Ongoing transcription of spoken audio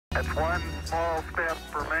That's one small step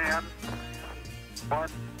for man, one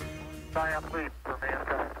giant leap for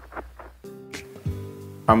mankind.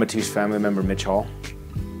 I'm Matuse family member Mitch Hall.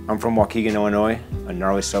 I'm from Waukegan, Illinois, a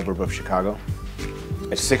gnarly suburb of Chicago.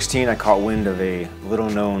 At 16, I caught wind of a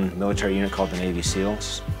little-known military unit called the Navy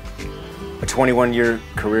SEALs. A 21-year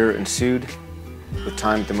career ensued, with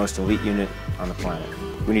time at the most elite unit on the planet.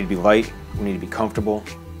 We need to be light, we need to be comfortable,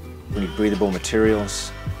 we need breathable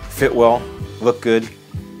materials, fit well, look good,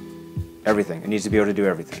 everything. It needs to be able to do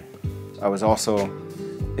everything. I was also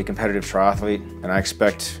a competitive triathlete, and I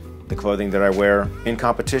expect the clothing that I wear in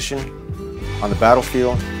competition, on the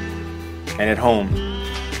battlefield, and at home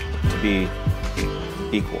to be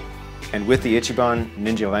equal. And with the ICHIBAN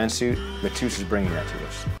Ninja Land Suit, Matuse is bringing that to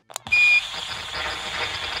us.